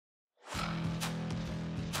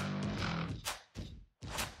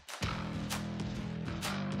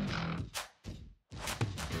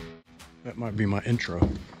That might be my intro.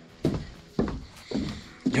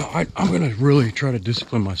 Yeah, I'm going to really try to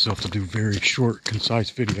discipline myself to do very short,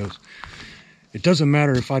 concise videos. It doesn't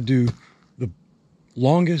matter if I do the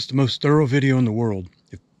longest, most thorough video in the world.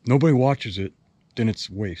 If nobody watches it, then it's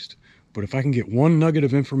waste. But if I can get one nugget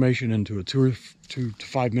of information into a 2 to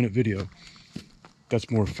 5 minute video, that's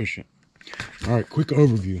more efficient. All right, quick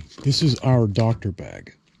overview. This is our doctor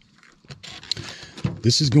bag.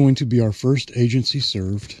 This is going to be our first agency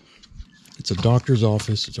served. It's a doctor's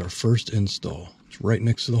office. It's our first install. It's right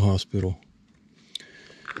next to the hospital.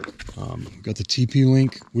 We've got the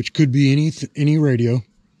TP-Link, which could be any radio.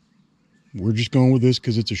 We're just going with this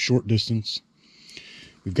because it's a short distance.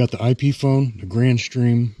 We've got the IP phone, the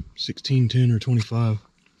GrandStream 1610 or 25.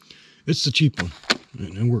 It's the cheap one,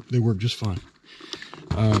 and they work just fine.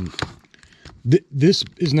 This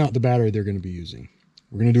is not the battery they're going to be using.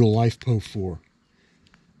 We're going to do a LifePo 4,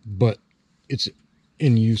 but it's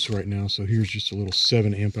in use right now. So here's just a little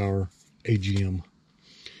 7 amp hour AGM.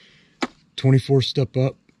 24 step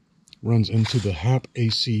up, runs into the HAP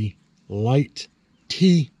AC Lite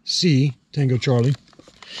TC Tango Charlie,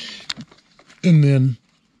 and then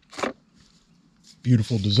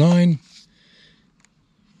beautiful design.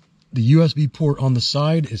 The USB port on the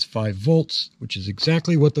side is 5 volts, which is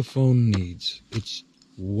exactly what the phone needs. It's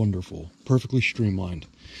wonderful, perfectly streamlined.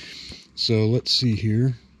 So let's see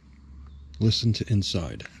here. Listen to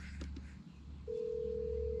inside.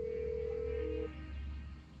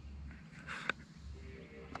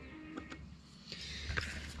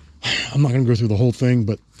 I'm not going to go through the whole thing,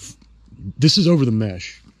 but this is over the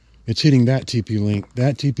mesh. It's hitting that TP-Link.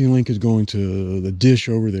 That TP-Link is going to the dish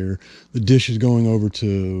over there. The dish is going over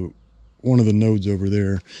to one of the nodes over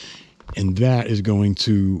there. And that is going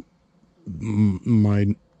to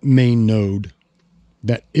my main node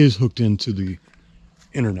that is hooked into the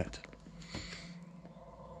internet.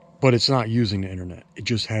 But it's not using the internet. It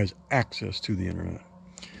just has access to the internet.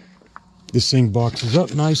 This thing boxes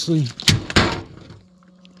up nicely.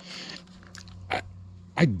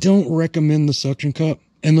 I don't recommend the suction cup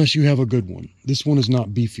unless you have a good one. This one is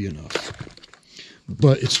not beefy enough,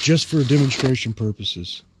 but it's just for demonstration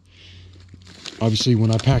purposes. Obviously,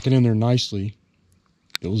 when I pack it in there nicely,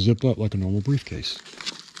 it'll zip up like a normal briefcase.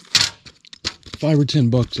 $5 or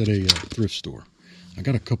 $10 at a thrift store. I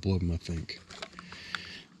got a couple of them, I think.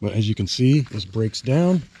 But as you can see, this breaks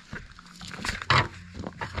down.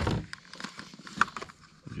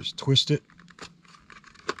 You just twist it.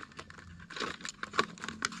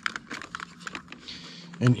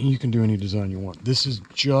 And you can do any design you want. This is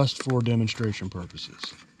just for demonstration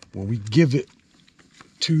purposes. When we give it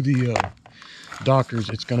to the doctors,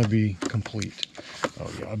 it's going to be complete. Oh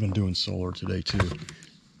yeah, I've been doing solar today too.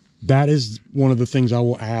 That is one of the things I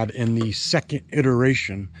will add in the second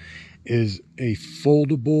iteration, is a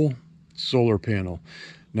foldable solar panel.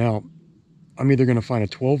 Now, I'm either going to find a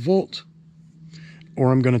 12 volt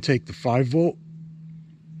or I'm going to take the 5 volt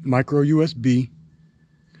micro USB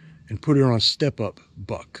and put it on a step-up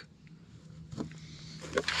buck.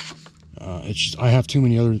 It's just, I have too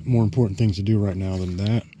many other more important things to do right now than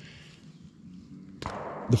that.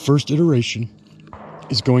 The first iteration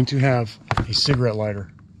is going to have a cigarette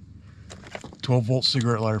lighter, 12 volt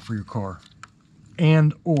cigarette lighter for your car,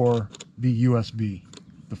 and or the USB,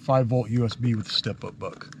 the 5 volt USB with the step-up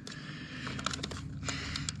buck.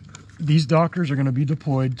 These doctors are going to be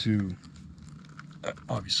deployed to,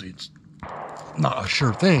 obviously it's not a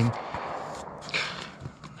sure thing.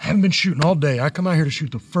 I haven't been shooting all day. I come out here to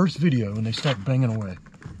shoot the first video and they start banging away.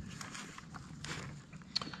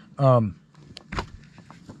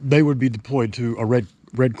 They would be deployed to a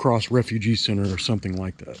Red Cross refugee center or something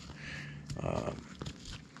like that.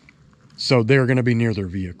 So they're going to be near their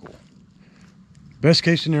vehicle. Best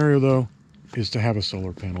case scenario though is to have a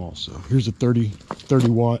solar panel also. Here's a 30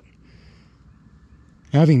 watt.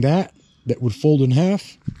 Having that would fold in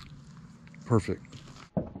half. Perfect.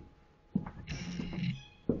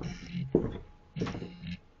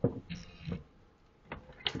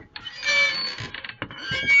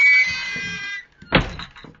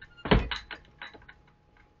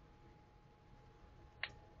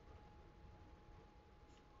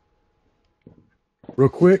 Real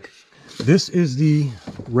quick, this is the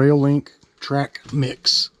Reolink track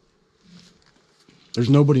mix. There's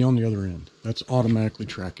nobody on the other end. That's automatically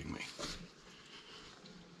tracking me.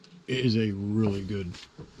 It is a really good,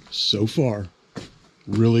 so far,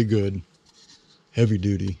 really good heavy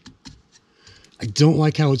duty. I don't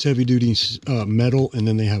like how it's heavy duty metal and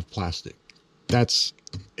then they have plastic. That's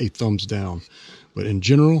a thumbs down. But in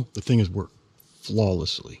general, the thing has worked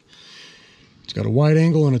flawlessly. It's got a wide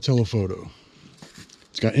angle and a telephoto.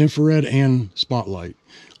 It's got infrared and spotlight.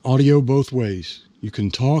 Audio both ways. You can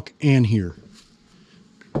talk and hear.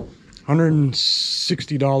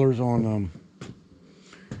 $160 on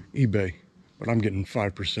eBay, but I'm getting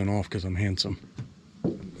 5% off because I'm handsome.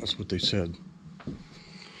 That's what they said.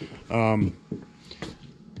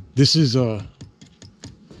 This is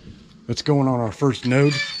that's going on our first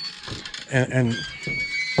node, and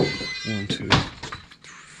 1, 2.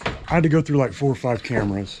 I had to go through like 4 or 5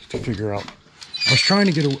 cameras to figure out. I was trying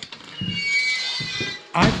to get a.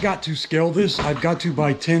 I've got to scale this. I've got to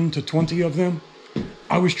buy 10 to 20 of them.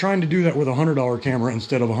 I was trying to do that with a $100 camera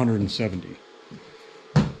instead of 170.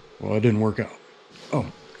 Well, it didn't work out. Oh,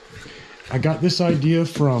 I got this idea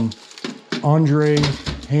from Andre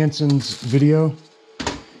Hansen's video.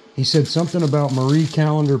 He said something about Marie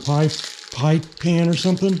Callender pie pan or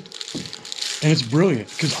something. And it's brilliant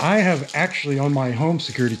because I have actually on my home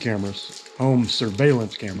security cameras, home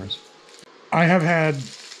surveillance cameras, I have had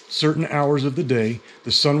certain hours of the day,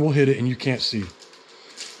 the sun will hit it and you can't see.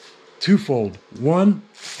 Twofold. One,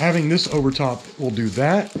 having this over top will do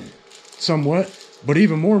that somewhat, but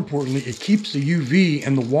even more importantly, it keeps the UV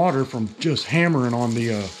and the water from just hammering on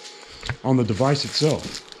the device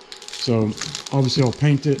itself. So obviously I'll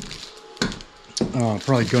paint it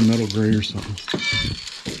probably gunmetal gray or something,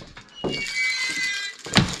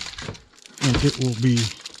 and it will be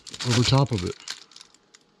over top of it,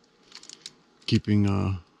 keeping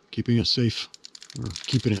it safe, or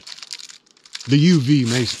keeping it. The UV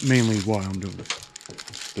mainly is why I'm doing it.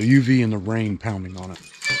 The UV and the rain pounding on it,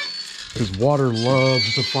 because water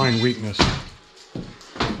loves to find weakness,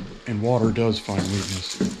 and water does find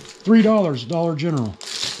weakness. $3, Dollar General.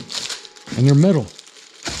 And they're metal.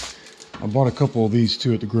 I bought a couple of these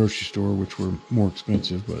too at the grocery store, which were more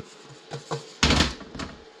expensive, but.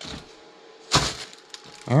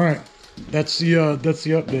 All right, that's the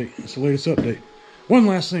update. That's the latest update. One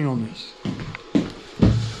last thing on this.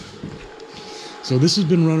 So this has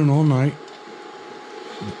been running all night.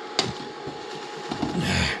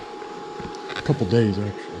 A couple days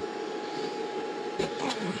actually.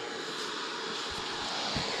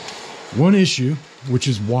 One issue, which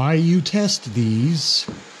is why you test these.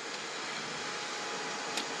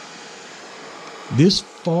 This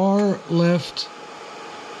far left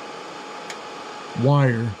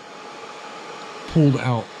wire pulled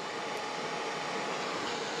out.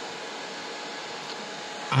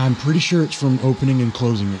 I'm pretty sure it's from opening and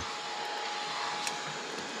closing it.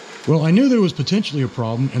 Well, I knew there was potentially a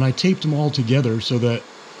problem, and I taped them all together so that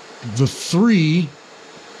the 3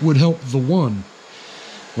 would help the 1.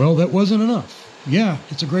 Well, that wasn't enough. Yeah,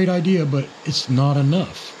 it's a great idea, but it's not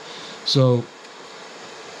enough. So,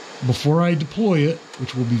 before I deploy it,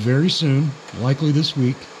 which will be very soon, likely this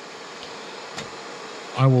week,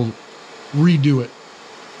 I will redo it.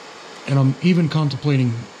 And I'm even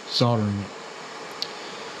contemplating soldering it.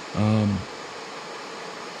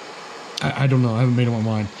 I don't know. I haven't made up my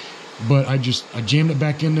mind. But I jammed it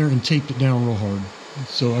back in there and taped it down real hard.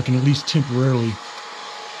 So I can at least temporarily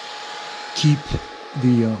keep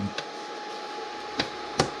the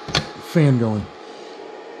fan going.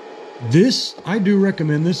 This, I do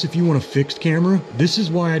recommend this if you want a fixed camera. This is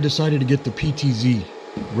why I decided to get the PTZ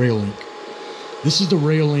Reolink. This is the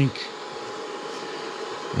Reolink.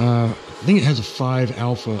 I think it has a 5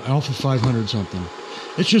 Alpha 500 something.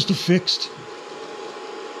 It's just a fixed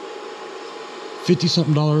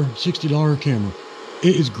 $50-something, $60 camera.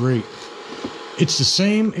 It is great. It's the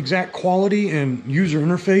same exact quality and user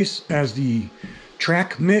interface as the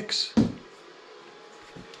Track Mix.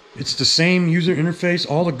 It's the same user interface,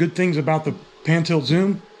 all the good things about the pan tilt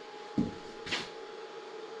zoom.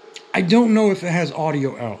 I don't know if it has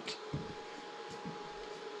audio out,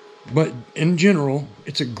 but in general,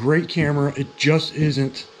 it's a great camera. It just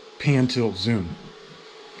isn't pan tilt zoom.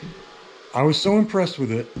 I was so impressed with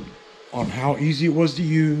it on how easy it was to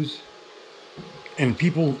use. And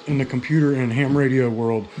people in the computer and ham radio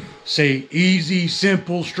world say easy,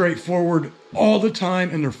 simple, straightforward all the time,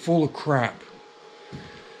 and they're full of crap.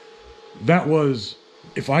 That was,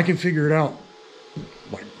 if I can figure it out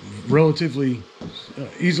like relatively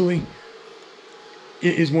easily,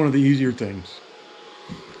 it is one of the easier things.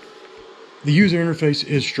 The user interface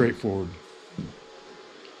is straightforward.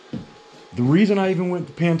 The reason I even went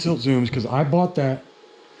to pan tilt zoom is because I bought that,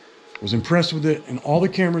 was impressed with it, and all the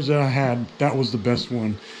cameras that I had, that was the best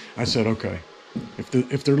one. I said, okay,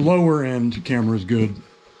 if their lower end camera is good,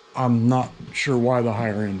 I'm not sure why the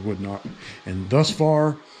higher end would not. And thus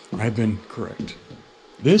far, I've been correct.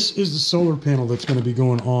 This is the solar panel that's going to be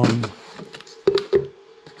going on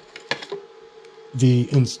the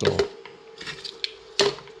install.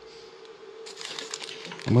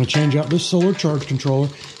 I'm going to change out this solar charge controller.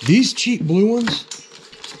 These cheap blue ones,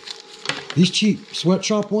 These cheap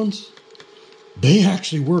sweatshop ones, they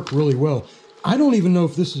actually work really well. I don't even know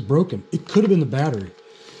if this is broken. It could have been the battery.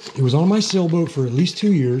 It was on my sailboat for at least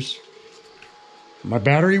 2 years. My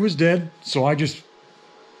battery was dead, so I just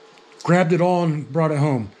grabbed it all and brought it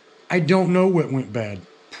home. I don't know what went bad.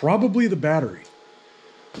 Probably the battery.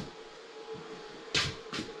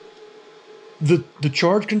 The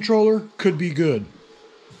charge controller could be good.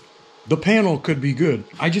 The panel could be good.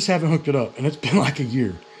 I just haven't hooked it up, and it's been like a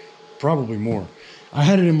year. Probably more. I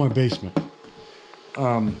had it in my basement.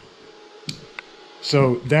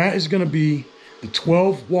 So that is going to be the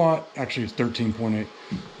 12 watt, actually it's 13.8,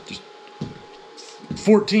 just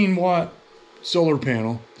 14 watt solar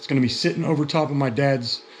panel. It's going to be sitting over top of my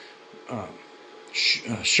dad's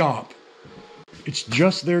shop. It's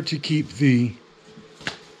just there to keep the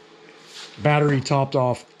battery topped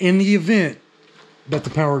off in the event that the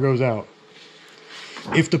power goes out.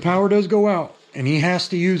 If the power does go out and he has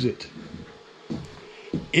to use it,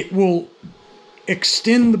 it will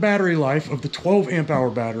extend the battery life of the 12 amp hour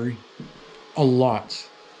battery a lot.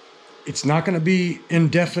 It's not going to be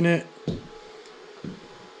indefinite,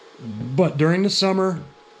 but during the summer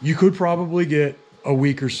you could probably get a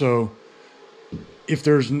week or so if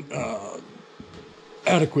there's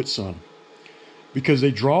adequate sun, because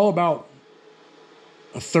they draw about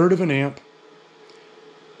 1/3 of an amp.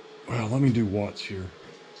 Well, let me do watts here.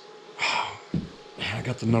 I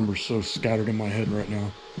got the numbers so scattered in my head right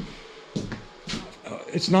now.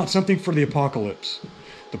 It's not something for the apocalypse.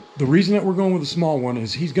 The reason that we're going with a small one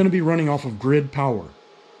is he's going to be running off of grid power.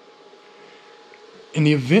 In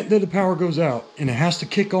the event that the power goes out and it has to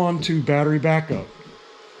kick on to battery backup,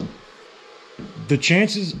 the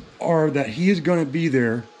chances are that he is going to be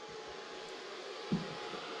there.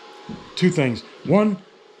 Two things. One,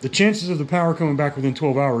 the chances of the power coming back within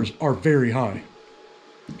 12 hours are very high.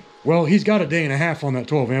 Well, he's got a day and a half on that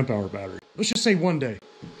 12 amp hour battery. Let's just say 1 day.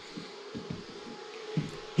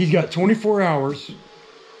 He's got 24 hours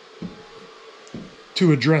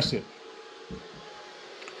to address it.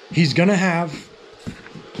 He's going to have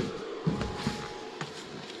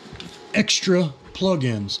extra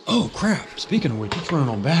plug-ins. Oh, crap. Speaking of which, it's running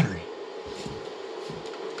on battery.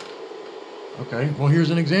 Okay, well, here's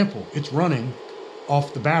an example. It's running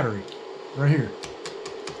off the battery right here.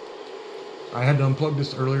 I had to unplug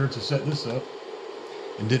this earlier to set this up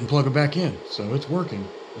and didn't plug it back in, so it's working.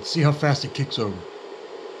 Let's see how fast it kicks over.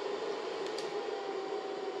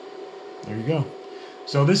 There you go.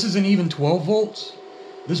 So this is an even 12 volts.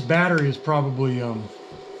 This battery is probably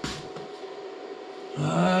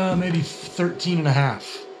maybe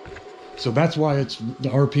 13.5. So that's why the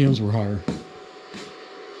RPMs were higher.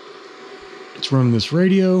 It's running this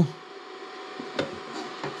radio.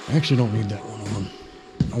 I actually don't need that one on.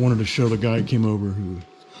 I wanted to show the guy who came over who,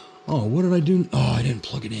 oh, what did I do? Oh, I didn't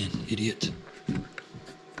plug it in, idiot.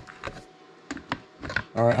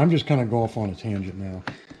 All right, I'm just kind of go off on a tangent now.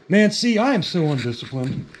 Man, see, I am so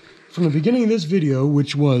undisciplined. From the beginning of this video,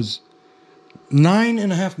 which was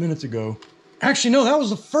 9.5 minutes ago. Actually, no, that was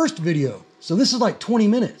the first video. So this is like 20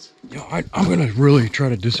 minutes. Yo, I'm going to really try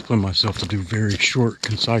to discipline myself to do very short,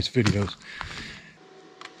 concise videos.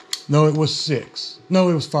 No, it was 6. No,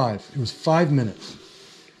 it was 5. It was 5 minutes.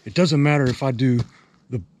 It doesn't matter if I do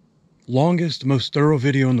the longest, most thorough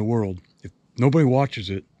video in the world. If nobody watches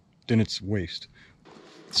it, then it's waste.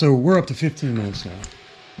 So we're up to 15 minutes now.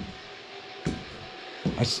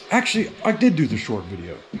 I did do the short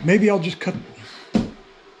video. Maybe I'll just cut.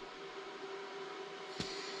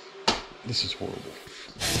 This is horrible.